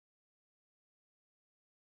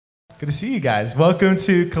Good to see you guys. Welcome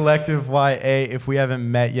to Collective YA. If we haven't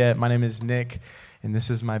met yet, my name is Nick, and this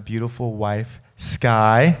is my beautiful wife,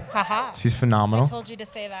 Sky. Haha. She's phenomenal. I told you to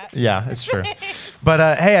say that. Yeah, it's true.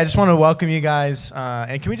 But hey, I just want to welcome you guys.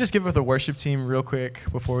 And can we just give it with the worship team real quick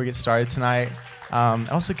before we get started tonight?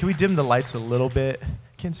 Also, can we dim the lights a little bit?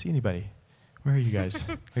 Can't see anybody. Where are you guys?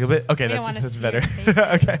 A little bit? Okay, that's better.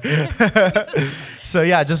 Okay. So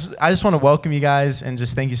yeah, I just want to welcome you guys and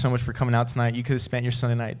just thank you so much for coming out tonight. You could have spent your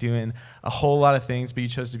Sunday night doing a whole lot of things, but you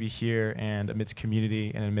chose to be here and amidst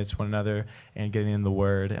community and amidst one another and getting in the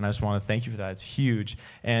Word. And I just want to thank you for that. It's huge.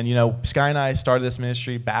 And you know, Sky and I started this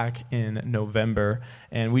ministry back in November,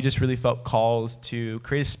 and we just really felt called to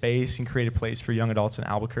create a space and create a place for young adults in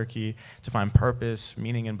Albuquerque to find purpose,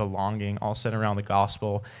 meaning, and belonging, all centered around the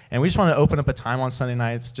gospel. And we just want to open up a time on Sunday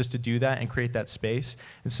nights just to do that and create that space.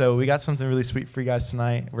 And so we got something really sweet for you guys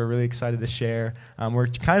tonight. We're really excited to share. We're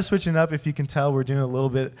kind of switching up. If you can tell, we're doing a little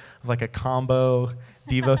bit of like a combo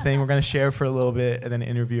Devo thing. We're going to share for a little bit and then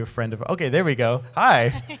interview a friend of. Okay, there we go.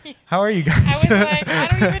 Hi. How are you guys? I was like, I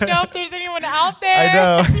don't even know if there's anyone out there. I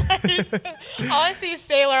know. All I see is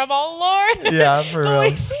Sailor. I'm all, Lord. Yeah, for real.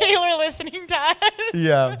 Only Sailor listening to us.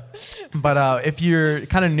 Yeah. But if you're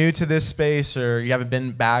kind of new to this space or you haven't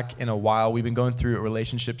been back in a while, we've been going through a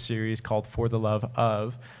relationship series called For the Love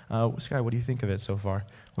Of. Sky, what do you think of it so far?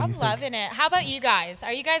 I'm loving it. How about you guys?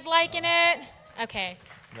 Are you guys liking it? Okay.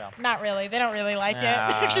 Yeah. Not really. They don't really like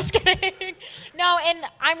Yeah. it. Just kidding. No, and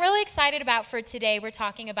I'm really excited about for today. We're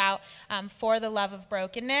talking about For the Love of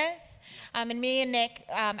Brokenness. And me and Nick,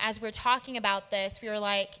 as we're talking about this, we were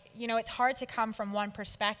like, you know, it's hard to come from one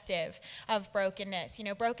perspective of brokenness. You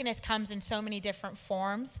know, brokenness comes in so many different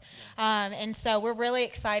forms. And so we're really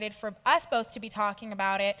excited for us both to be talking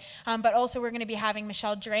about it. But also we're going to be having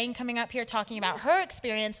Michelle Drain coming up here talking about her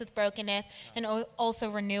experience with brokenness and also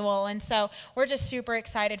renewal. And so we're just super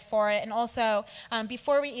excited for it. And also,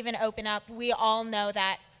 before we even open up, we all know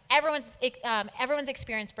that everyone's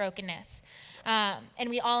experienced brokenness. And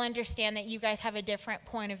we all understand that you guys have a different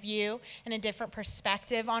point of view and a different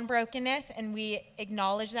perspective on brokenness, and we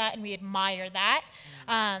acknowledge that and we admire that.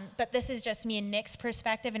 But this is just me and Nick's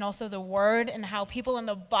perspective and also the Word and how people in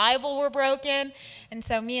the Bible were broken. And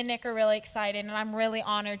so me and Nick are really excited, and I'm really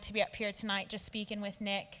honored to be up here tonight just speaking with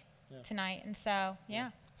Nick tonight. And so,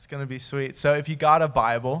 yeah. It's going to be sweet. So if you got a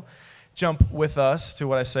Bible, jump with us to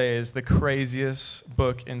what I say is the craziest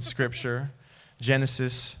book in Scripture,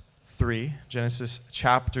 Genesis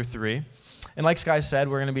chapter 3. And like Sky said,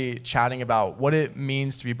 we're going to be chatting about what it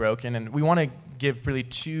means to be broken. And we want to give really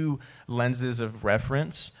two lenses of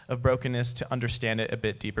reference of brokenness to understand it a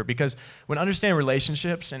bit deeper. Because when understanding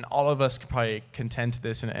relationships, and all of us can probably contend to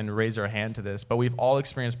this and raise our hand to this, but we've all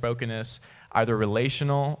experienced brokenness either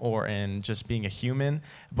relational or in just being a human.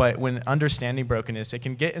 But when understanding brokenness, it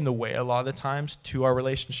can get in the way a lot of the times to our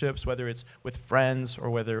relationships, whether it's with friends or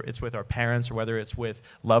whether it's with our parents or whether it's with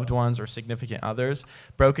loved ones or significant others.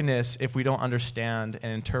 Brokenness, if we don't understand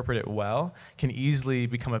and interpret it well, can easily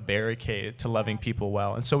become a barricade to loving people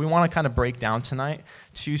well. And so we want to kind of break down tonight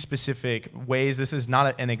two specific ways. This is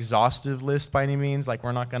not an exhaustive list by any means. Like,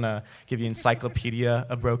 we're not going to give you an encyclopedia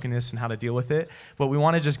of brokenness and how to deal with it. But we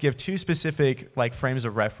want to just give two specific frames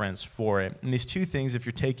of reference for it. And these two things, if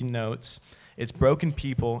you're taking notes, it's broken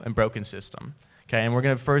people and broken system. Okay, and we're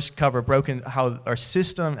going to first cover how our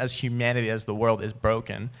system as humanity, as the world, is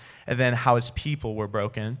broken, and then how as people we're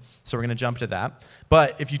broken. So we're going to jump to that.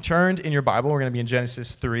 But if you turned in your Bible, we're going to be in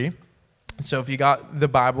Genesis 3. So if you got the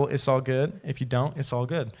Bible, it's all good. If you don't, it's all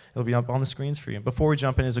good. It'll be up on the screens for you. Before we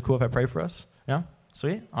jump in, is it cool if I pray for us? Yeah?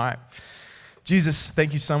 Sweet? All right. Jesus,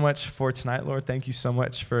 thank you so much for tonight, Lord. Thank you so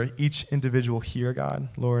much for each individual here, God.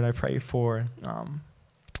 Lord, I pray for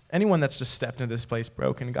anyone that's just stepped into this place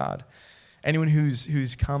broken, God. Anyone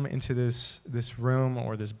who's come into this room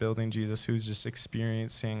or this building, Jesus, who's just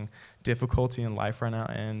experiencing difficulty in life right now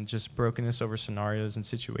and just brokenness over scenarios and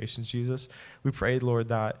situations, Jesus, we pray, Lord,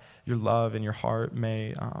 that your love and your heart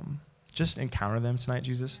may just encounter them tonight,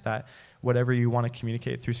 Jesus, that whatever you want to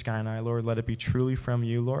communicate through Sky and I, Lord, let it be truly from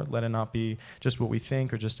you, Lord. Let it not be just what we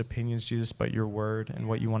think or just opinions, Jesus, but your word and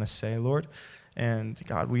what you want to say, Lord. And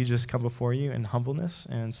God, we just come before you in humbleness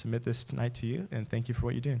and submit this tonight to you. And thank you for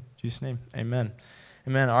what you do. In Jesus' name, amen.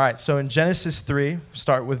 Amen. All right, so in Genesis 3,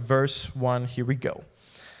 start with verse 1. Here we go.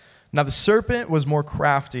 Now the serpent was more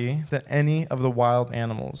crafty than any of the wild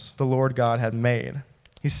animals the Lord God had made.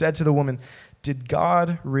 He said to the woman, did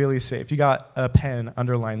God really say? If you got a pen,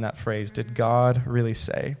 underline that phrase. Did God really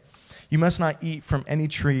say? You must not eat from any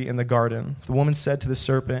tree in the garden. The woman said to the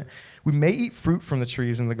serpent, we may eat fruit from the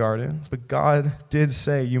trees in the garden, but God did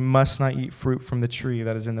say you must not eat fruit from the tree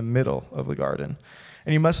that is in the middle of the garden,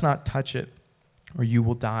 and you must not touch it, or you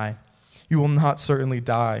will die. You will not certainly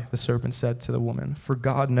die, the serpent said to the woman, for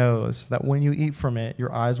God knows that when you eat from it,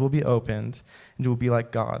 your eyes will be opened, and you will be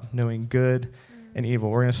like God, knowing good and evil.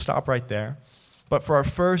 We're going to stop right there. But for our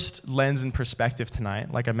first lens and perspective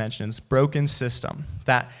tonight, like I mentioned, it's broken system.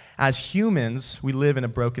 That as humans, we live in a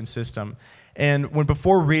broken system. And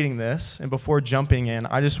before reading this and before jumping in,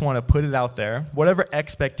 I just want to put it out there. Whatever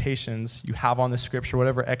expectations you have on the scripture,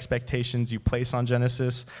 whatever expectations you place on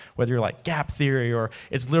Genesis, whether you're like gap theory or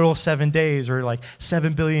it's literal 7 days or like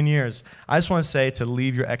 7 billion years, I just want to say to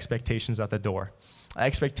leave your expectations at the door.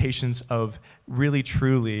 Expectations of really,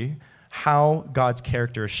 truly how God's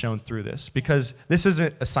character is shown through this. Because this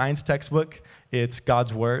isn't a science textbook, it's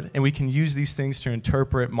God's word. And we can use these things to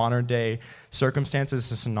interpret modern day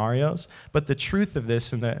circumstances and scenarios. But the truth of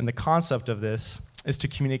this and the concept of this is to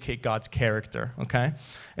communicate God's character, okay?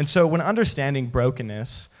 And so when understanding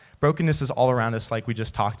brokenness is all around us like we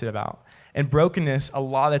just talked about. And brokenness, a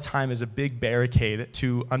lot of the time, is a big barricade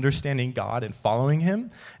to understanding God and following him,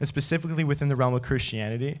 and specifically within the realm of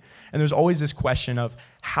Christianity. And there's always this question of,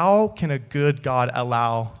 how can a good God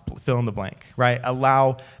allow, fill in the blank, right?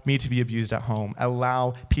 Allow me to be abused at home,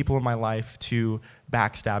 allow people in my life to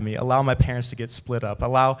backstab me, allow my parents to get split up,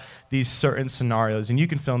 allow these certain scenarios, and you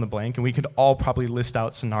can fill in the blank, and we could all probably list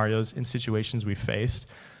out scenarios in situations we faced.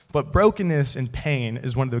 But brokenness and pain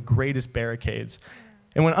is one of the greatest barricades.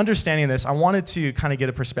 And when understanding this, I wanted to kind of get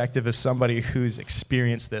a perspective of somebody who's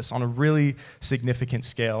experienced this on a really significant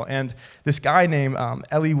scale. And this guy named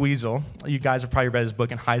Elie Wiesel, you guys have probably read his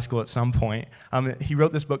book in high school at some point. He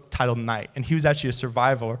wrote this book titled Night, and he was actually a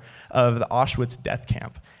survivor of the Auschwitz death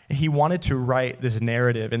camp. And he wanted to write this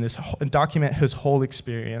narrative and document his whole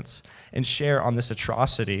experience and share on this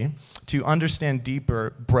atrocity to understand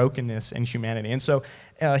deeper brokenness and humanity. And so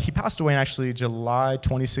he passed away in actually July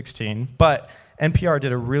 2016, but NPR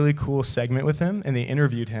did a really cool segment with him, and they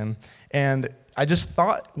interviewed him. And I just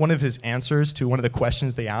thought one of his answers to one of the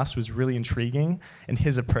questions they asked was really intriguing in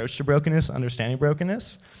his approach to brokenness, understanding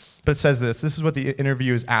brokenness. But it says this is what the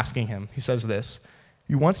interview is asking him. He says this: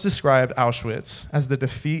 you once described Auschwitz as the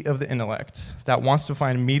defeat of the intellect that wants to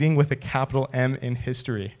find meaning with a capital M in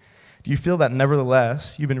history. Do you feel that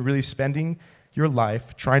nevertheless you've been really spending your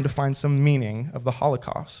life trying to find some meaning of the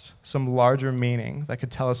Holocaust, some larger meaning that could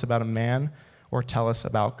tell us about a man or tell us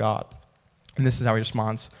about God? And this is how he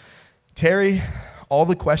responds: Terry, all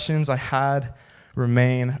the questions I had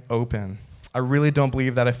remain open. I really don't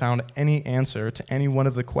believe that I found any answer to any one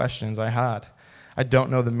of the questions I had. I don't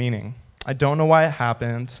know the meaning. I don't know why it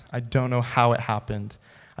happened. I don't know how it happened.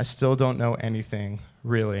 I still don't know anything,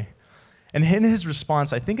 really. And in his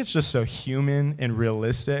response, I think it's just so human and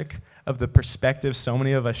realistic of the perspective so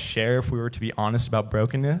many of us share if we were to be honest about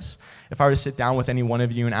brokenness. If I were to sit down with any one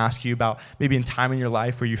of you and ask you about maybe a time in your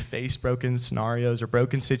life where you faced broken scenarios or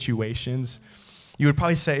broken situations, you would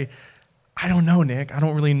probably say, I don't know, Nick. I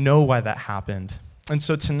don't really know why that happened. And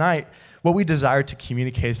so tonight, what we desire to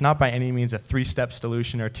communicate is not by any means a 3-step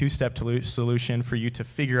solution or a 2-step solution for you to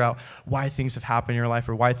figure out why things have happened in your life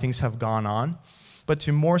or why things have gone on, but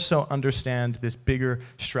to more so understand this bigger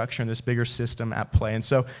structure and this bigger system at play. And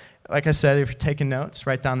so, like I said, if you're taking notes,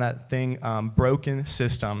 write down that thing, broken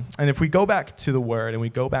system. And if we go back to the word and we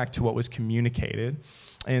go back to what was communicated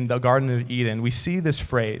in the Garden of Eden, we see this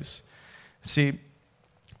phrase. See,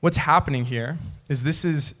 what's happening here is this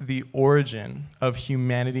is the origin of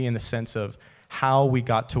humanity in the sense of how we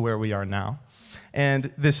got to where we are now.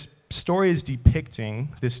 And this story is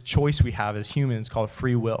depicting this choice we have as humans called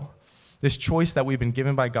free will. This choice that we've been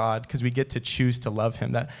given by God because we get to choose to love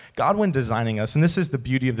him. That God, when designing us, and this is the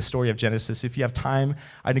beauty of the story of Genesis. If you have time,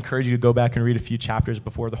 I'd encourage you to go back and read a few chapters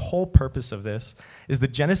before. The whole purpose of this is the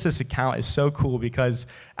Genesis account is so cool because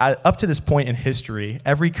up to this point in history,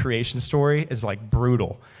 every creation story is like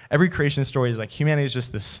brutal. Every creation story is like humanity is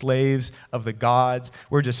just the slaves of the gods.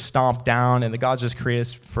 We're just stomped down and the gods just create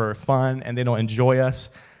us for fun and they don't enjoy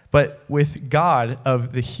us. But with God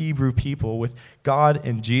of the Hebrew people, with God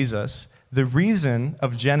and Jesus, the reason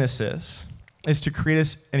of Genesis is to create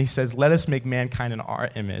us, and he says, let us make mankind in our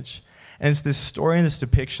image. And it's this story and this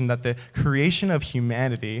depiction that the creation of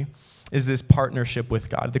humanity is this partnership with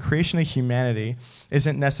God. The creation of humanity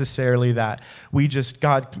isn't necessarily that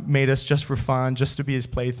God made us just for fun, just to be his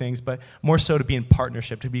playthings, but more so to be in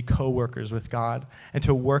partnership, to be co-workers with God, and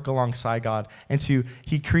to work alongside God.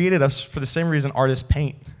 He created us for the same reason artists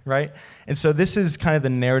paint, right? And so this is kind of the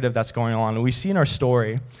narrative that's going on. And we see in our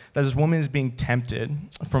story that this woman is being tempted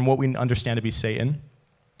from what we understand to be Satan.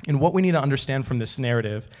 And what we need to understand from this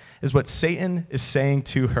narrative is what Satan is saying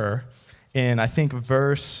to her in, I think,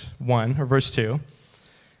 verse 1 or verse 2.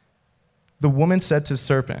 The woman said to the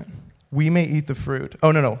serpent, we may eat the fruit.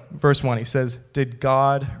 Oh, no. Verse 1, he says, did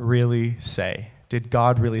God really say? Did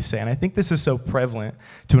God really say? And I think this is so prevalent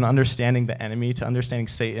to an understanding the enemy, to understanding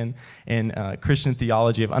Satan in Christian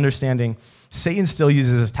theology, of understanding Satan still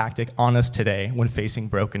uses this tactic on us today when facing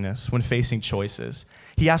brokenness, when facing choices.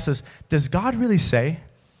 He asks us, does God really say?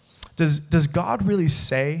 Does God really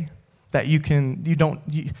say that you don't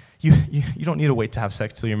need to wait to have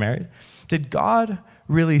sex till you're married? Did God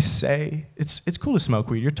really say, it's cool to smoke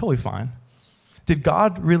weed, you're totally fine? Did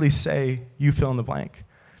God really say you fill in the blank?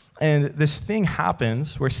 And this thing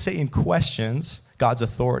happens where Satan questions God's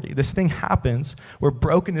authority. This thing happens where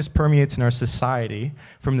brokenness permeates in our society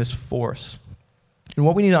from this force. And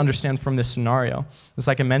what we need to understand from this scenario is,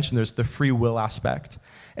 like I mentioned, there's the free will aspect.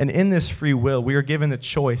 And in this free will, we are given the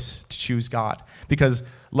choice to choose God, because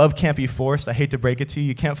love can't be forced. I hate to break it to you.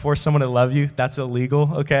 You can't force someone to love you. That's illegal,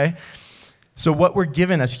 okay? So what we're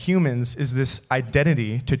given as humans is this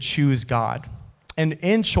identity to choose God. And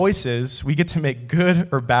in choices, we get to make good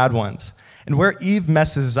or bad ones. And where Eve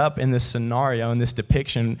messes up in this scenario, in this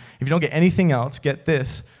depiction, if you don't get anything else, get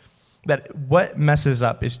this, that what messes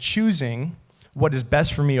up is choosing what is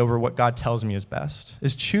best for me over what God tells me is best,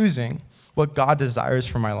 is choosing what God desires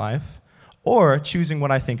for my life, or choosing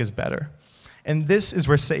what I think is better. And this is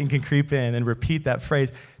where Satan can creep in and repeat that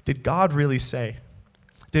phrase, did God really say?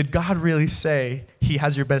 Did God really say he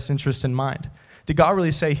has your best interest in mind? Did God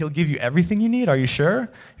really say he'll give you everything you need? Are you sure?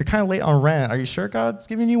 You're kind of late on rent. Are you sure God's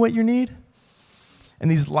giving you what you need? And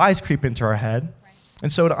these lies creep into our head.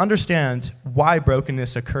 And so to understand why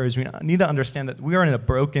brokenness occurs, we need to understand that we are in a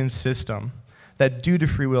broken system, that due to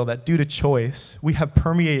free will, that due to choice, we have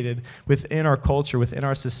permeated within our culture, within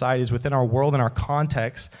our societies, within our world and our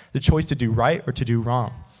context, the choice to do right or to do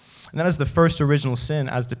wrong. And that is the first original sin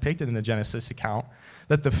as depicted in the Genesis account,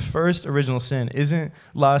 that the first original sin isn't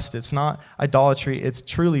lust, it's not idolatry, it's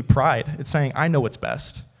truly pride. It's saying, I know what's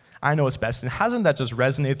best. I know what's best. And hasn't that just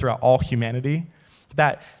resonated throughout all humanity?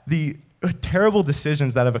 That the terrible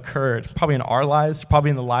decisions that have occurred, probably in our lives, probably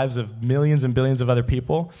in the lives of millions and billions of other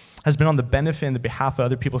people, has been on the benefit and the behalf of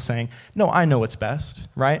other people saying, no, I know what's best,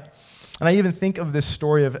 right? And I even think of this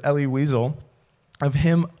story of Elie Wiesel, of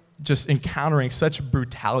him just encountering such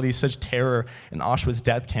brutality, such terror in the Auschwitz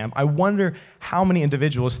death camp. I wonder how many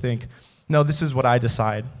individuals think, no, this is what I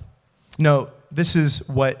decide. No, this is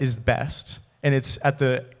what is best. And it's at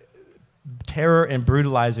the terror and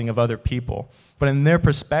brutalizing of other people. But in their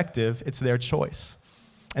perspective, it's their choice.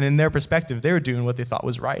 And in their perspective, they were doing what they thought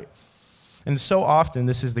was right. And so often,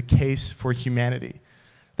 this is the case for humanity,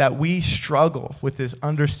 that we struggle with this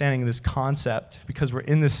understanding, this concept, because we're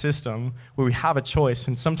in this system where we have a choice,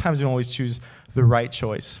 and sometimes we don't always choose the right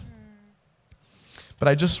choice. But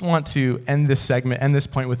I just want to end this segment, end this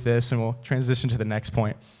point with this, and we'll transition to the next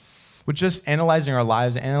point, with just analyzing our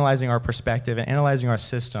lives, analyzing our perspective, and analyzing our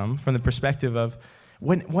system from the perspective of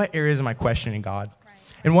what areas am I questioning God?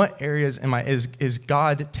 In what areas is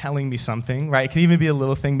God telling me something, right? It can even be a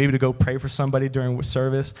little thing, maybe to go pray for somebody during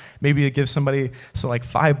service, maybe to give somebody like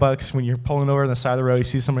 $5 when you're pulling over on the side of the road, you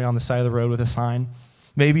see somebody on the side of the road with a sign.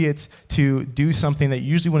 Maybe it's to do something that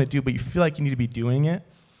you usually want to do, but you feel like you need to be doing it.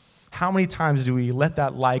 How many times do we let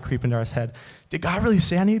that lie creep into our head? Did God really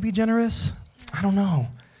say I need to be generous? I don't know.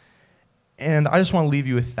 And I just want to leave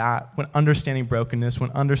you with that, when understanding brokenness,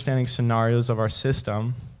 when understanding scenarios of our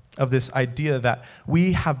system, of this idea that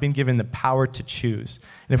we have been given the power to choose,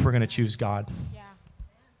 and if we're going to choose God. Yeah.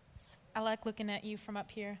 I like looking at you from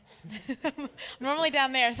up here. I'm normally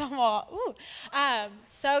down there, so I'm all, ooh.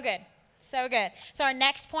 So good. So good. So our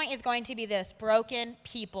next point is going to be this, broken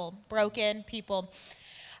people. Broken people.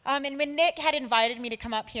 And when Nick had invited me to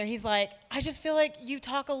come up here, he's like, I just feel like you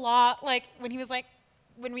talk a lot, like when he was like,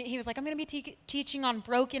 he was like, I'm going to be teaching on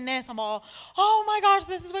brokenness. I'm all, oh my gosh,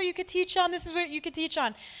 this is what you could teach on. This is what you could teach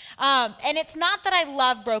on. And it's not that I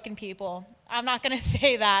love broken people. I'm not going to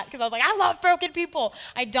say that because I was like, I love broken people.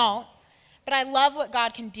 I don't. But I love what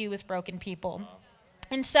God can do with broken people.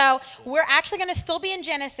 And so we're actually going to still be in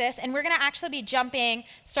Genesis, and we're going to actually be jumping,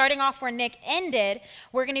 starting off where Nick ended.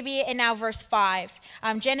 We're going to be in now verse 5.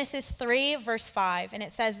 Genesis 3, verse 5. And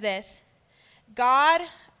it says this, God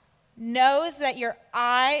knows that your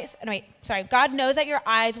eyes, God knows that your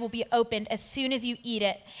eyes will be opened as soon as you eat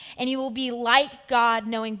it, and you will be like God,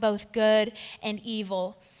 knowing both good and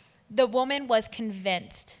evil. The woman was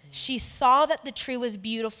convinced. She saw that the tree was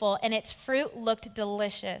beautiful and its fruit looked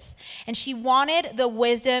delicious, and she wanted the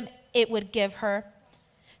wisdom it would give her.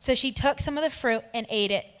 So she took some of the fruit and ate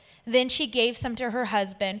it. Then she gave some to her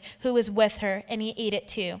husband who was with her, and he ate it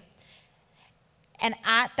too. And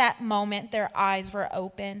at that moment, their eyes were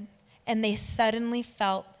open, and they suddenly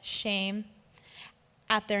felt shame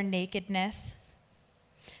at their nakedness.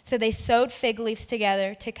 So they sewed fig leaves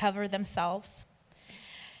together to cover themselves.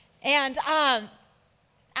 And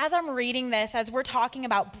as I'm reading this, as we're talking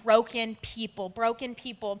about broken people,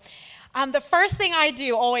 the first thing I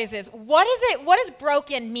do always is, what does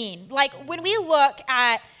broken mean? Like when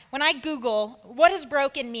I Google, what does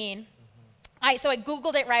broken mean? So I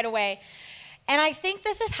Googled it right away. And I think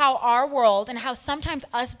this is how our world and how sometimes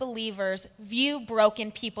us believers view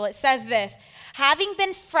broken people. It says this: having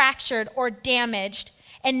been fractured or damaged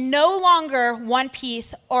and no longer one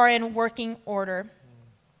piece or in working order.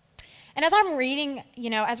 And as I'm reading,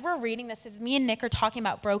 as we're reading this, as me and Nick are talking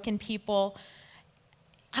about broken people,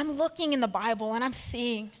 I'm looking in the Bible and I'm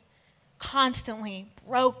seeing constantly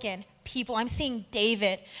broken people. I'm seeing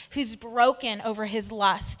David, who's broken over his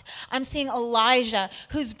lust. I'm seeing Elijah,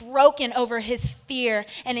 who's broken over his fear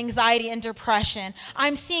and anxiety and depression.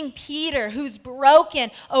 I'm seeing Peter, who's broken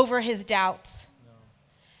over his doubts.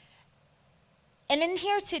 And in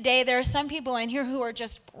here today, there are some people in here who are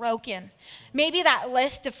just broken. Maybe that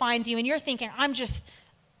list defines you and you're thinking, I'm just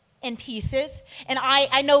in pieces and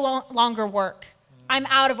I no longer work. I'm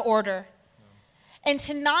out of order. And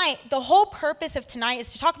tonight, the whole purpose of tonight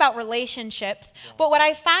is to talk about relationships. But what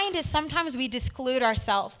I find is sometimes we disclude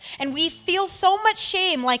ourselves and we feel so much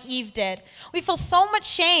shame like Eve did. We feel so much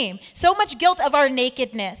shame, so much guilt of our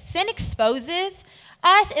nakedness. Sin exposes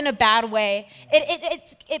us in a bad way.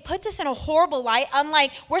 It puts us in a horrible light,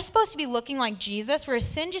 unlike we're supposed to be looking like Jesus, where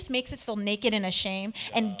sin just makes us feel naked and ashamed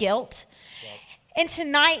and guilt. And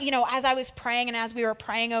tonight, as I was praying and as we were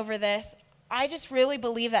praying over this, I just really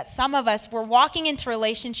believe that some of us were walking into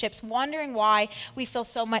relationships wondering why we feel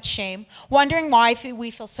so much shame, wondering why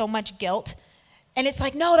we feel so much guilt. And it's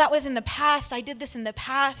like, no, that was in the past. I did this in the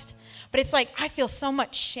past. But it's like, I feel so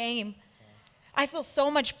much shame. I feel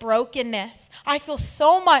so much brokenness. I feel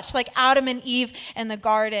so much like Adam and Eve in the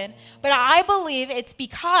garden. But I believe it's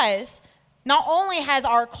because not only has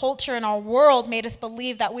our culture and our world made us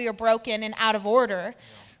believe that we are broken and out of order,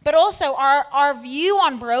 but also our view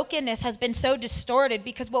on brokenness has been so distorted,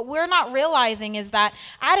 because what we're not realizing is that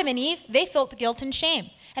Adam and Eve, they felt guilt and shame.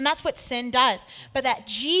 And that's what sin does. But that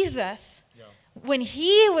Jesus, when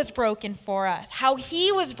he was broken for us, how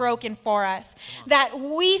he was broken for us, that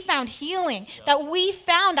we found healing, that we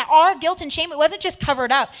found that our guilt and shame, it wasn't just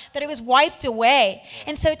covered up, that it was wiped away.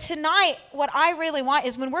 And so tonight, what I really want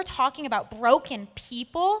is when we're talking about broken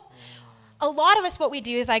people, a lot of us, what we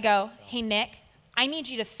do is I go, hey, Nick, I need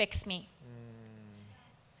you to fix me.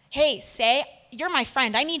 Hey, you're my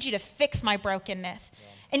friend. I need you to fix my brokenness.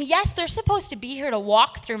 And yes, they're supposed to be here to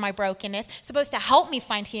walk through my brokenness, supposed to help me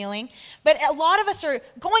find healing. But a lot of us are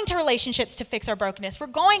going to relationships to fix our brokenness. We're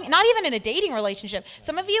going, not even in a dating relationship.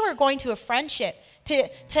 Some of you are going to a friendship to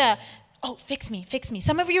fix me, fix me.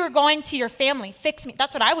 Some of you are going to your family, fix me.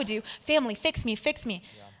 That's what I would do. Family, fix me, fix me.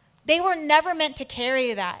 Yeah. They were never meant to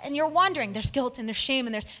carry that. And you're wondering, there's guilt and there's shame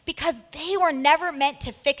and because they were never meant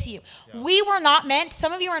to fix you. Yeah. We were not meant.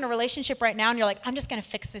 Some of you are in a relationship right now and you're like, I'm just going to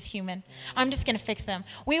fix this human. I'm just going to fix them.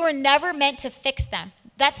 We were never meant to fix them.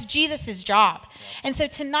 That's Jesus's job. Yeah. And so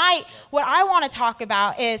tonight, what I want to talk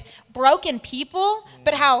about is broken people,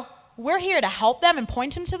 but how we're here to help them and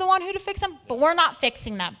point them to the one who to fix them, but we're not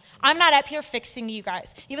fixing them. I'm not up here fixing you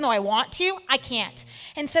guys. Even though I want to, I can't.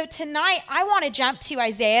 And so tonight, I want to jump to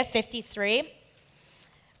Isaiah 53.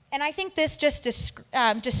 And I think this just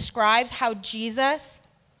describes how Jesus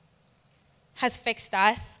has fixed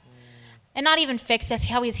us. And not even fixed us,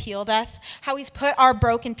 how he's healed us, how he's put our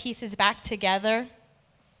broken pieces back together.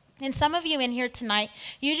 And some of you in here tonight,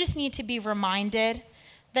 you just need to be reminded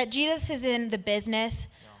that Jesus is in the business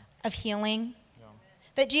of healing.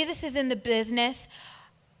 That Jesus is in the business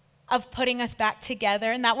of putting us back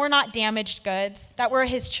together, and that we're not damaged goods, that we're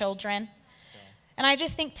his children. And I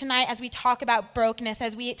just think tonight, as we talk about brokenness,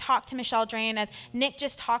 as we talk to Michelle Drain, as Nick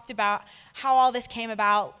just talked about how all this came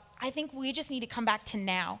about, I think we just need to come back to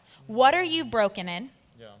now. What are you broken in?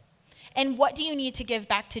 Yeah. And what do you need to give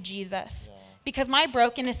back to Jesus? Yeah. Because my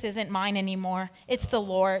brokenness isn't mine anymore. It's the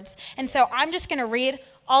Lord's. And so I'm just going to read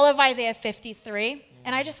all of Isaiah 53.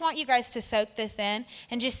 And I just want you guys to soak this in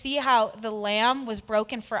and just see how the Lamb was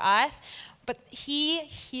broken for us, but he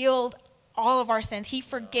healed all of our sins. He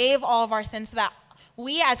forgave all of our sins so that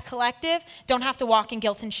we as collective don't have to walk in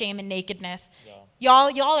guilt and shame and nakedness. Yeah.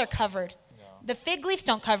 Y'all are covered. Yeah. The fig leaves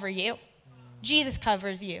don't cover you. Jesus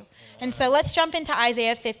covers you. And so let's jump into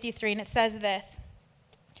Isaiah 53, and it says this.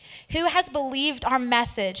 Who has believed our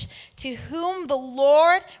message, to whom the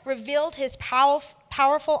Lord revealed his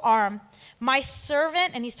powerful arm? My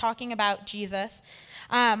servant, and he's talking about Jesus,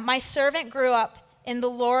 my servant grew up in the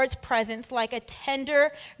Lord's presence like a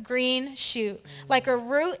tender green shoot, like a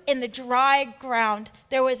root in the dry ground.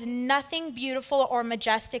 There was nothing beautiful or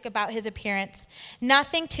majestic about his appearance,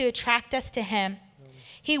 nothing to attract us to him.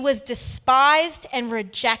 He was despised and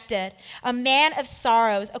rejected, a man of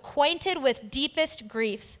sorrows, acquainted with deepest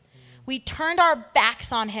griefs. We turned our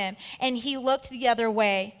backs on him, and he looked the other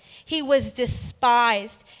way. He was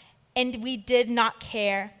despised, and we did not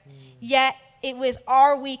care. Yet it was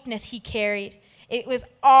our weakness he carried. It was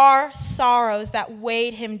our sorrows that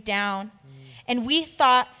weighed him down. And we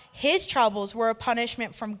thought his troubles were a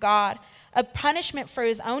punishment from God, a punishment for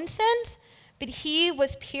his own sins. But he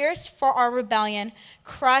was pierced for our rebellion,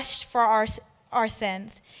 crushed for our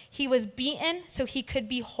sins. He was beaten so he could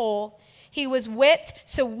be whole. He was whipped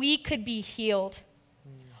so we could be healed.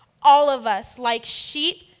 All of us, like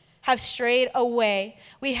sheep, have strayed away.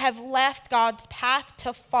 We have left God's path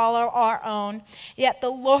to follow our own. Yet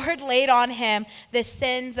the Lord laid on him the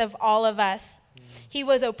sins of all of us. He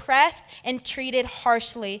was oppressed and treated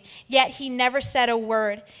harshly, yet he never said a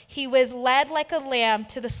word. He was led like a lamb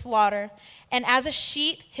to the slaughter, and as a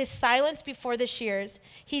sheep, his silence before the shears.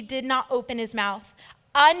 He did not open his mouth.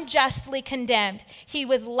 Unjustly condemned, he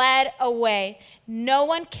was led away. No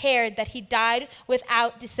one cared that he died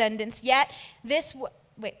without descendants, yet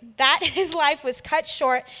that his life was cut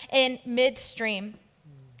short in midstream.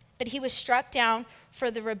 But he was struck down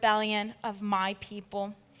for the rebellion of my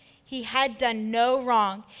people. He had done no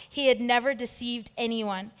wrong. He had never deceived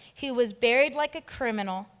anyone. He was buried like a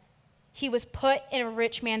criminal. He was put in a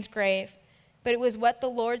rich man's grave. But it was what the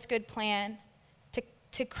Lord's good plan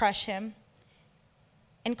to crush him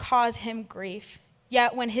and cause him grief.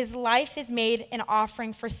 Yet when his life is made an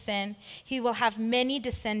offering for sin, he will have many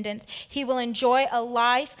descendants. He will enjoy a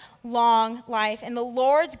lifelong life, and the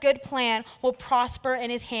Lord's good plan will prosper in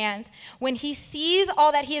his hands. When he sees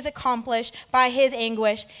all that he has accomplished by his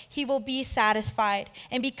anguish, he will be satisfied.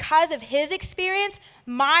 And because of his experience,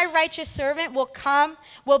 my righteous servant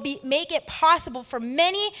make it possible for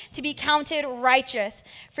many to be counted righteous,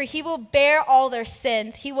 for he will bear all their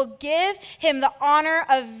sins. He will give him the honor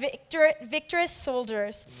of victorious soldiers,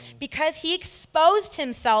 because he exposed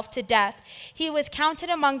himself to death. He was counted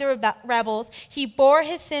among the rebels. He bore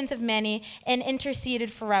his sins of many and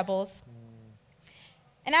interceded for rebels.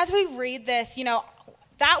 And as we read this,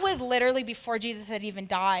 that was literally before Jesus had even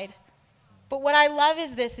died. But what I love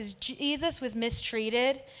is Jesus was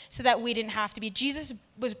mistreated so that we didn't have to be. Jesus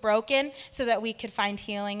was broken so that we could find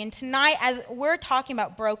healing. And tonight, as we're talking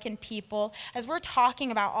about broken people, as we're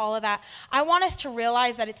talking about all of that, I want us to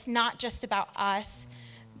realize that it's not just about us.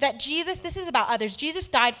 That this is about others. Jesus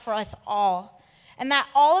died for us all. And that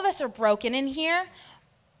all of us are broken in here.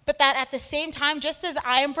 But that at the same time, just as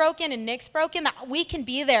I am broken and Nick's broken, that we can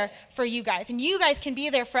be there for you guys. And you guys can be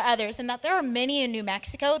there for others. And that there are many in New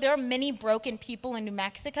Mexico. There are many broken people in New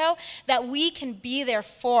Mexico that we can be there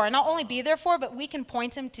for. And not only be there for, but we can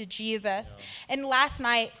point them to Jesus. Yeah. And last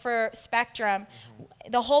night for Spectrum,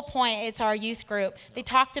 the whole point, it's our youth group. They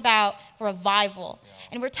talked about revival.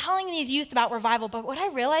 And we're telling these youth about revival. But what I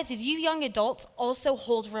realized is you young adults also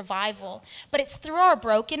hold revival. But it's through our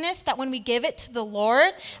brokenness that when we give it to the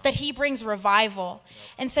Lord, that he brings revival.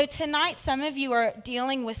 And so tonight, some of you are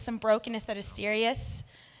dealing with some brokenness that is serious.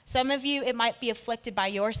 Some of you, it might be afflicted by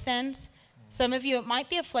your sins. Some of you, it might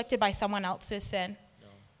be afflicted by someone else's sin.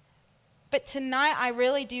 But tonight, I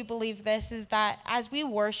really do believe this, is that as we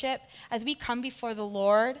worship, as we come before the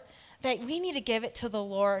Lord, that we need to give it to the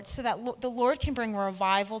Lord so that the Lord can bring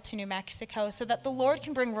revival to New Mexico, so that the Lord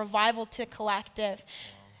can bring revival to Collective.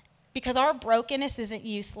 Because our brokenness isn't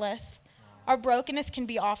useless. Our brokenness can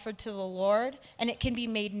be offered to the Lord, and it can be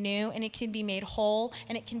made new, and it can be made whole,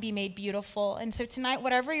 and it can be made beautiful. And so tonight,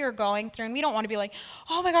 whatever you're going through, and we don't want to be like,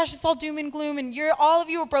 oh my gosh, it's all doom and gloom, and all of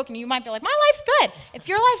you are broken. You might be like, my life's good. If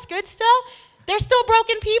your life's good still, there's still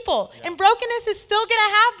broken people, and brokenness is still going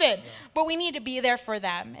to happen. But we need to be there for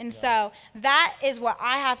them. And so that is what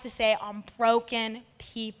I have to say on broken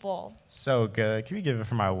people. So good. Can we give it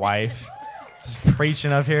for my wife? Just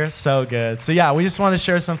preaching up here, so good. So yeah, we just want to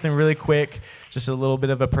share something really quick, just a little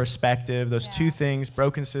bit of a perspective. Those two things,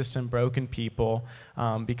 broken system, broken people,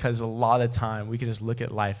 because a lot of time we could just look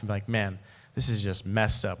at life and be like, man, this is just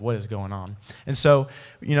messed up. What is going on? And so,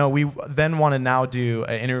 we then want to now do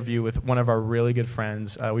an interview with one of our really good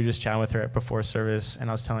friends. We were just chatting with her before service, and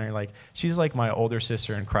I was telling her, she's like my older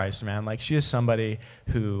sister in Christ, man. She is somebody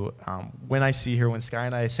who, when I see her, when Sky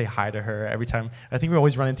and I say hi to her, every time, I think we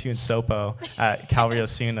always run into you in Sopo at Calvary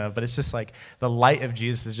Osuna, but it's just like the light of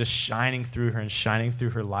Jesus is just shining through her and shining through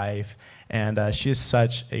her life. And she is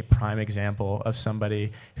such a prime example of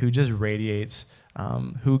somebody who just radiates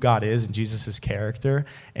who God is and Jesus' character.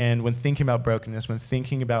 And when thinking about brokenness, when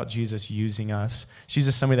thinking about Jesus using us, she's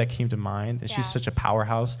just somebody that came to mind, and she's such a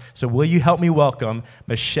powerhouse. So will you help me welcome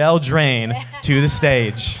Michelle Drain to the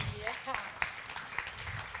stage?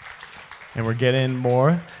 And we're getting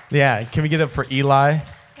more. Yeah, can we get up for Eli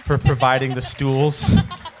for providing the stools?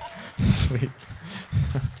 Sweet.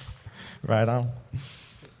 Right on.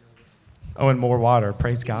 Oh, and more water.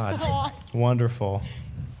 Praise God. Wonderful.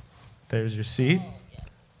 There's your seat.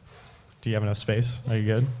 Do you have enough space? Are you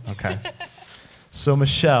good? Okay. So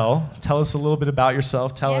Michelle, tell us a little bit about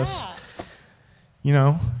yourself. Tell us,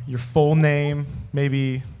 your full name,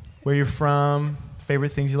 maybe where you're from,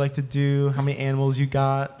 favorite things you like to do, how many animals you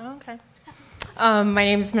got. Okay. My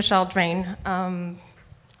name is Michelle Drain.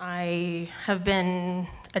 I have been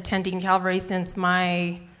attending Calvary since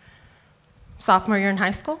my sophomore year in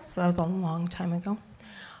high school, so that was a long time ago.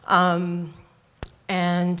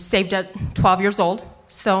 And saved at 12 years old.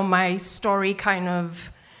 So my story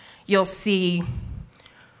you'll see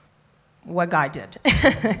what God did.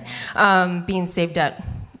 Being saved at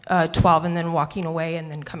 12 and then walking away and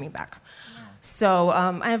then coming back. So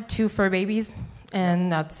I have 2 fur babies, and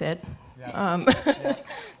that's it.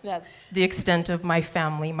 That's the extent of my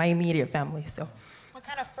family, my immediate family. So. What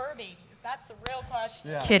kind of fur babies? That's the real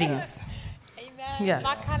question. Yeah. Kitties. Amen. Yes.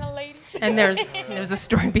 That kind of lady. And there's a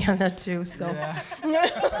story behind that too. So.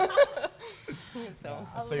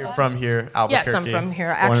 So you're from here, Albuquerque? Yes, I'm from here.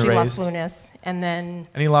 Actually, Los Lunas, and then.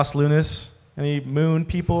 Any Los Lunas? Any Moon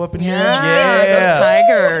people up in here? Yeah.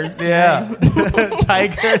 Tigers. Yeah.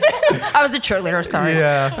 Tigers. I was a cheerleader, sorry.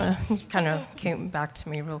 Yeah. Kind of came back to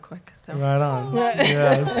me real quick. So. Right on.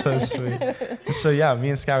 Yeah, that's so sweet. And so, me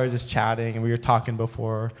and Sky were just chatting, and we were talking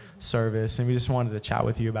before service, and we just wanted to chat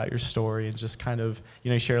with you about your story and just kind of,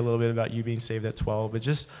 share a little bit about you being saved at 12, but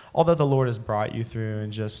just all that the Lord has brought you through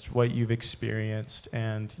and just what you've experienced.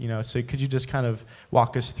 And, so could you just kind of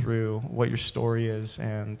walk us through what your story is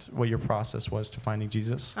and what your process was to finding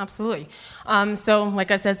Jesus? Absolutely. So,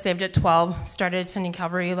 like I said, saved at 12, started attending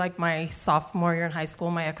Calvary like my sophomore year in high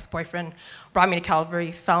school. My ex-boyfriend brought me to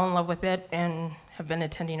Calvary, fell in love with it, and have been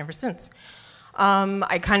attending ever since.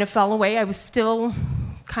 I kind of fell away. I was still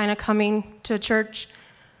kind of coming to church.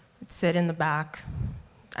 I'd sit in the back.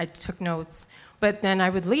 I took notes. But then I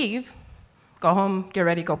would leave, go home, get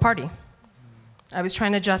ready, go party. I was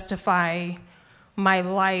trying to justify my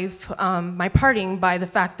life, my partying, by the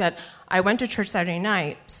fact that I went to church Saturday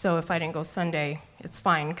night, so if I didn't go Sunday, it's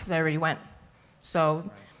fine, because I already went. So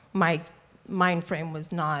my mind frame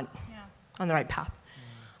was not on the right path.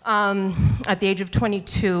 At the age of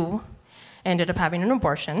 22, I ended up having an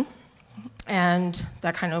abortion, and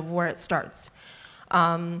that kind of where it starts.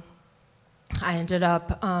 I ended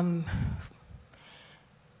up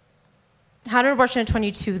had an abortion at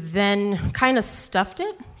 22, then kind of stuffed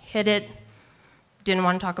it, hid it, didn't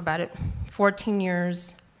want to talk about it. 14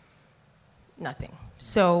 years, nothing.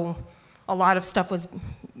 So a lot of stuff was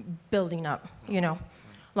building up, a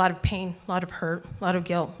lot of pain, a lot of hurt, a lot of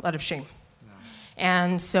guilt, a lot of shame.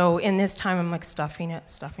 And so in this time, I'm like stuffing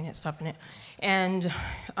it. And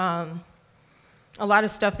a lot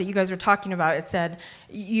of stuff that you guys were talking about,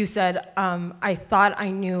 you said, I thought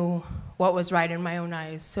I knew what was right in my own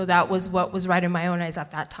eyes. So that was what was right in my own eyes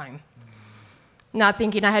at that time. Not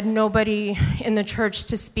thinking, I had nobody in the church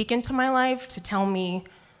to speak into my life, to tell me,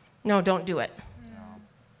 no, don't do it.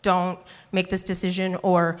 Don't make this decision,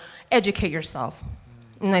 or educate yourself.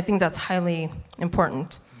 And I think that's highly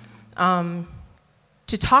important.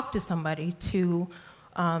 To talk to somebody, to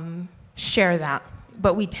share that.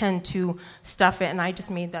 But we tend to stuff it, and I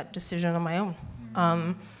just made that decision on my own.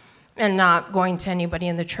 And not going to anybody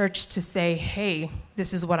in the church to say, hey,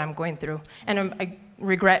 this is what I'm going through. And I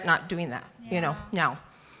regret not doing that, now.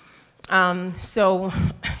 So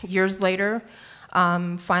years later,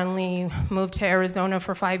 finally moved to Arizona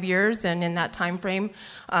for 5 years, and in that time frame,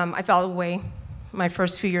 I fell away my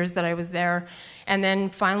first few years that I was there. And then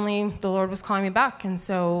finally, the Lord was calling me back. And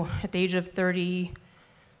so at the age of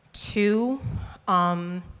 32,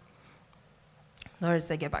 Lord,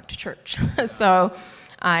 as I get back to church. So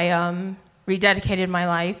I rededicated my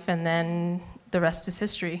life, and then the rest is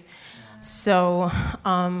history. So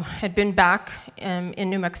had been back in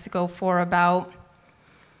New Mexico for about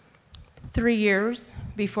 3 years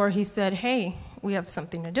before he said, hey, we have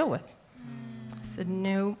something to deal with. I said,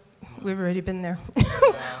 no, we've already been there.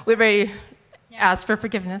 We've already asked for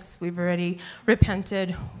forgiveness. We've already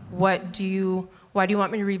repented. Why do you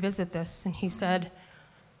want me to revisit this? And he said,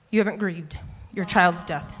 you haven't grieved your child's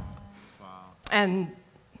death. And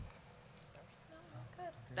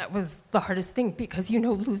that was the hardest thing, because,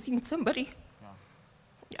 losing somebody.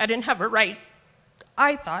 I didn't have a right.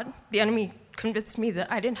 I thought the enemy convinced me that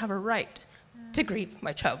I didn't have a right to grieve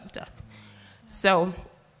my child's death. So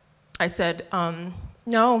I said,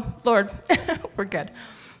 no, Lord, we're good.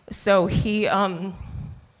 So he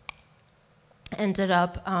ended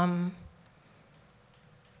up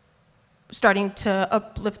starting to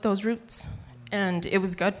uplift those roots, and it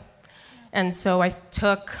was good. And so I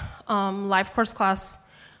took life course class.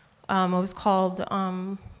 It was called it's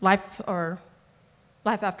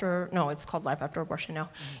called Life After Abortion now.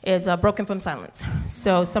 It's Broken from Silence.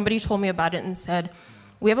 So somebody told me about it and said,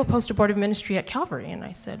 we have a post-abortive ministry at Calvary. And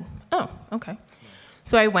I said, oh, okay.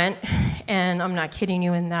 So I went, and I'm not kidding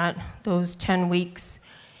you in that those 10 weeks,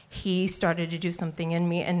 he started to do something in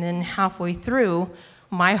me. And then halfway through,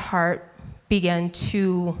 my heart began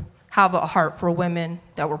to have a heart for women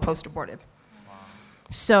that were post-abortive. Wow.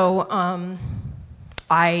 So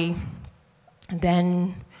I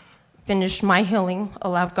then finished my healing,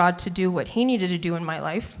 allowed God to do what he needed to do in my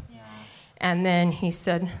life. Yeah. And then he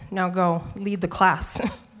said, now go lead the class.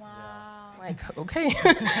 Wow. Like, okay.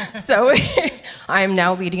 So I am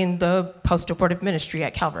now leading the post-abortive ministry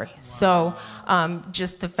at Calvary. Wow. So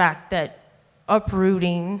just the fact that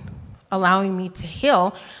uprooting, allowing me to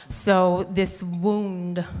heal, so this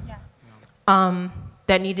wound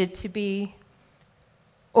that needed to be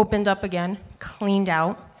opened up again, cleaned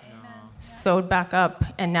out, sewed back up,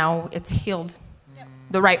 and now it's healed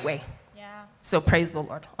the right way. Yeah. So praise the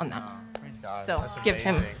Lord on that. Praise God. So That's give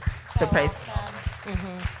him the praise. Awesome.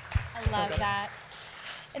 I love that.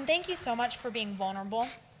 And thank you so much for being vulnerable.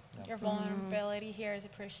 Your vulnerability here is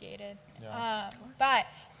appreciated. Yeah. But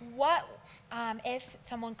what if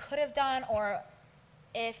someone could have done, or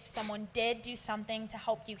if someone did do something to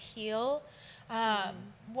help you heal,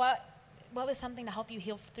 what was something to help you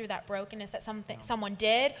heal through that brokenness that someone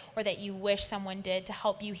did, or that you wish someone did to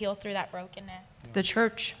help you heal through that brokenness? The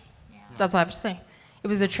church. Yeah. That's all I have to say. It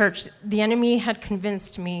was the church. The enemy had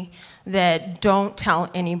convinced me that don't tell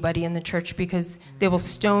anybody in the church, because they will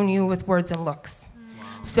stone you with words and looks.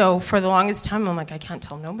 So for the longest time, I'm like, I can't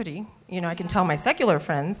tell nobody. I can tell my secular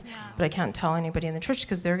friends, but I can't tell anybody in the church,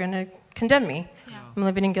 because they're going to condemn me. Yeah. I'm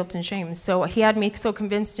living in guilt and shame. So he had me so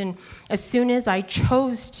convinced, and as soon as I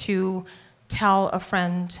chose to tell a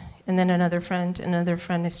friend, and then another friend,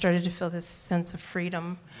 I started to feel this sense of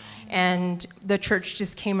freedom. And the church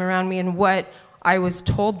just came around me, and what I was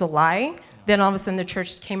told the lie, then all of a sudden the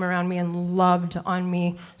church came around me and loved on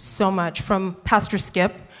me so much, from Pastor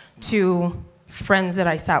Skip to friends that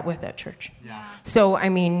I sat with at church. Yeah. So,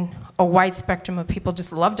 a wide spectrum of people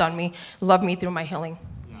just loved me through my healing.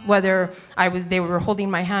 Whether they were holding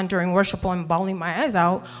my hand during worship while I'm bawling my eyes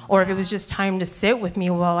out, or if it was just time to sit with me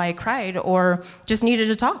while I cried, or just needed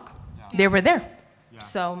to talk. Yeah. They were there. Yeah.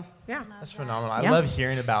 So, yeah. That's phenomenal. I love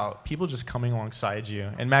hearing about people just coming alongside you.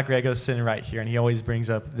 And Matt Grego's sitting right here, and he always brings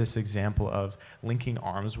up this example of linking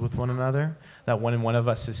arms with one another, that when one of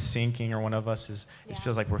us is sinking, or one of us it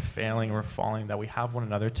feels like we're failing, we're falling, that we have one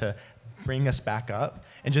another to bring us back up.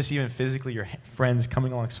 And just even physically, your friends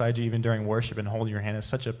coming alongside you even during worship and holding your hand is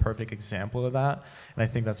such a perfect example of that. And I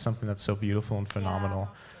think that's something that's so beautiful and phenomenal.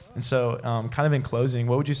 Yeah. And so kind of in closing,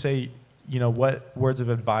 what would you say, what words of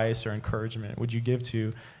advice or encouragement would you give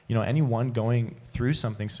to, anyone going through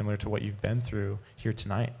something similar to what you've been through here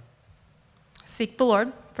tonight? Seek the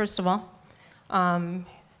Lord, first of all.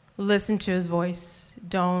 Listen to his voice.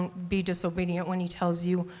 Don't be disobedient when he tells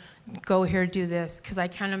you, go here, do this. Because I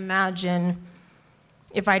can't imagine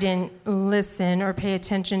if I didn't listen or pay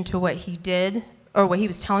attention to what he did, or what he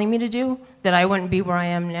was telling me to do, that I wouldn't be where I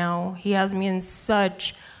am now. He has me in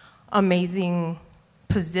such amazing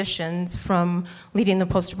positions, from leading the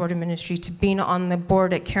post-abortive ministry to being on the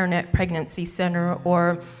board at CareNet Pregnancy Center,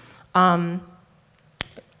 or on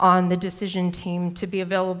the decision team, to be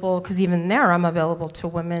available, because even there I'm available to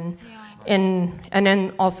women. Yeah. And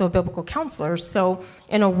then also a biblical counselor. So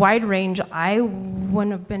in a wide range, I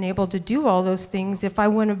wouldn't have been able to do all those things if I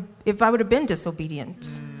would have been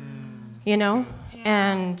disobedient, Yeah.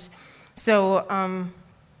 And so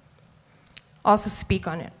also speak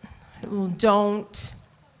on it. Don't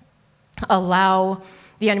allow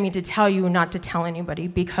the enemy to tell you not to tell anybody,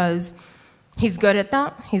 because he's good at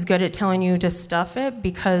that. He's good at telling you to stuff it,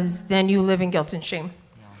 because then you live in guilt and shame.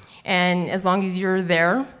 And as long as you're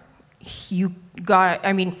there, you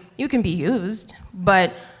can be used,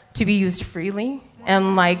 but to be used freely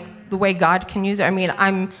and like the way God can use it. I mean,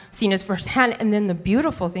 I'm seeing this firsthand. And then the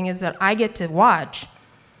beautiful thing is that I get to watch.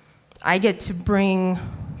 I get to bring,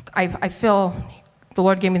 I feel the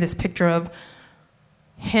Lord gave me this picture of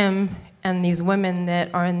him and these women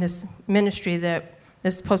that are in this ministry that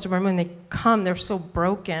is supposed to be, when they come, they're so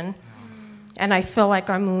broken. And I feel like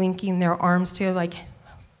I'm linking their arms together, like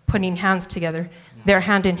putting hands together, their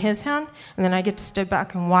hand in his hand, and then I get to step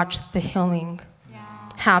back and watch the healing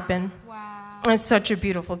happen. Wow. It's such a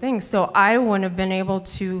beautiful thing. So I wouldn't have been able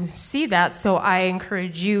to see that. So I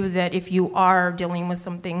encourage you that if you are dealing with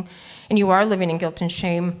something and you are living in guilt and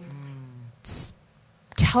shame,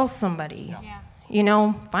 tell somebody. Yeah. You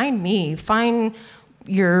know, find me, find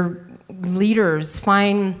your leaders,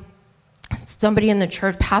 find somebody in the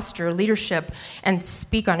church, pastor, leadership, and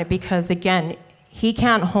speak on it, because again, he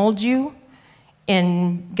can't hold you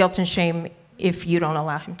in guilt and shame if you don't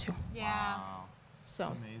allow him to. Yeah. So,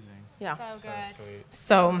 That's amazing. yeah. So good. Sweet.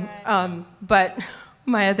 So, but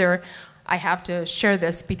I have to share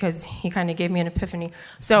this because he kind of gave me an epiphany.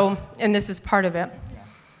 So, and this is part of it.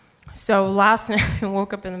 So last night, I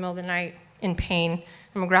woke up in the middle of the night in pain.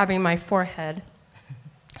 I'm grabbing my forehead,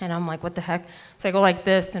 and I'm like, what the heck? So I go like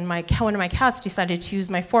this, and one of my cats decided to use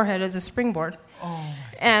my forehead as a springboard.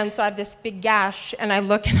 And so I have this big gash, and I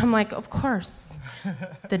look, and I'm like, of course,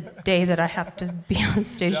 the day that I have to be on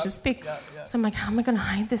stage to speak. So I'm like, how am I going to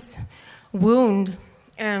hide this wound?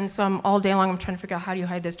 And so all day long, I'm trying to figure out, how do you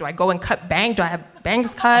hide this? Do I go and cut bangs? Do I have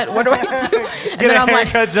bangs cut? What do I do? And Get a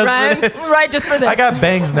haircut just for this. Right, just for this. I got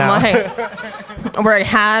bangs now. Or a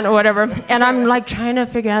hat or whatever. And I'm like trying to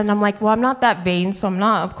figure out, and I'm like, well, I'm not that vain, so I'm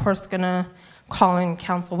not, of course, going to call in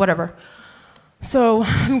counsel, whatever. So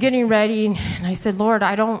I'm getting ready, and I said, Lord,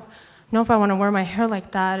 I don't know if I want to wear my hair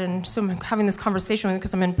like that. And so I'm having this conversation with him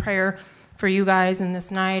because I'm in prayer for you guys and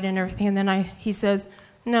this night and everything. And then he says,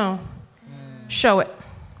 no, show it.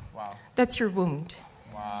 Wow. That's your wound.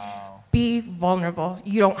 Wow. Be vulnerable.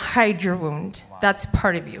 You don't hide your wound. Wow. That's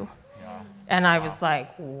part of you. Yeah. And I was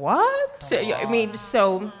like, what? So, I mean,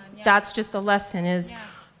 so that's just a lesson is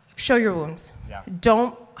show your wounds. Yeah.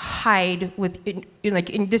 Don't hide with,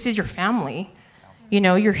 this is your family. You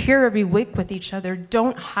know, you're here every week with each other.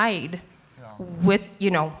 Don't hide with,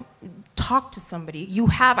 talk to somebody.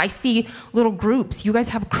 I see little groups. You guys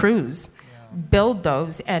have crews. Build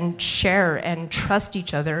those and share and trust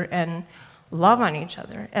each other and love on each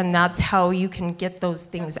other. And that's how you can get those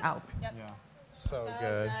things out. Yep. Yeah. So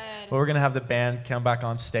good. Well, we're going to have the band come back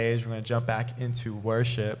on stage. We're going to jump back into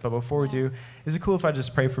worship. But before we do, is it cool if I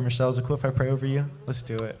just pray for Michelle? Is it cool if I pray over you? Let's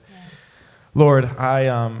do it. Yeah. Lord,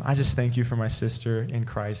 I just thank you for my sister in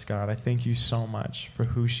Christ, God. I thank you so much for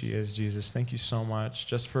who she is, Jesus. Thank you so much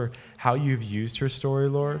just for how you've used her story,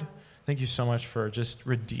 Lord. Thank you so much for just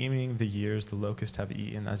redeeming the years the locusts have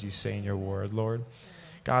eaten, as you say in your word, Lord.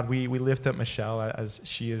 God, we lift up Michelle as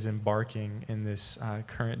she is embarking in this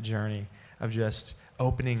current journey of just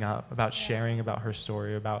opening up, about sharing about her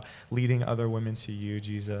story, about leading other women to you,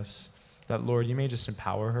 Jesus. That, Lord, you may just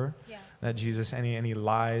empower her. Yeah. That, Jesus, any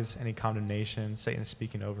lies, any condemnation, Satan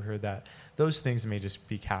speaking over her, that those things may just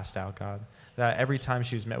be cast out, God. That every time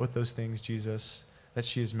she is met with those things, Jesus, that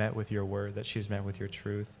she is met with your word, that she is met with your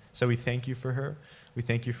truth. So we thank you for her. We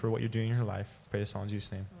thank you for what you're doing in her life. Pray this all in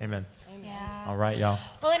Jesus' name. Amen. Yeah. All right, y'all.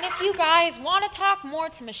 Well, and if you guys want to talk more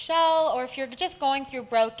to Michelle, or if you're just going through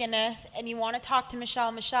brokenness and you want to talk to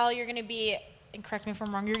Michelle, you're going to be, and correct me if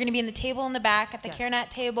I'm wrong, you're going to be in the table in the back at the CareNet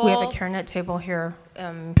table. We have a CareNet table here.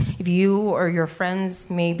 If you or your friends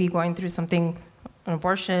may be going through something, an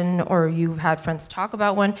abortion, or you've had friends talk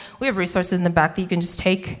about one, we have resources in the back that you can just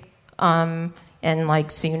take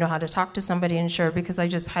so you know how to talk to somebody and share, because I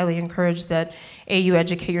just highly encourage that, you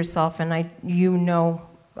educate yourself, and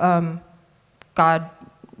God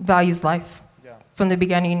values life from the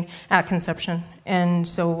beginning at conception. And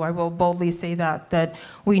so I will boldly say that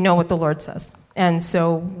we know what the Lord says. And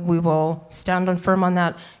so we will stand firm on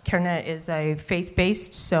that. CareNet is a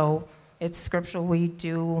faith-based, so it's scriptural. We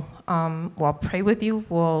do, we'll pray with you,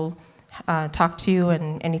 we'll talk to you,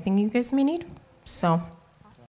 and anything you guys may need. So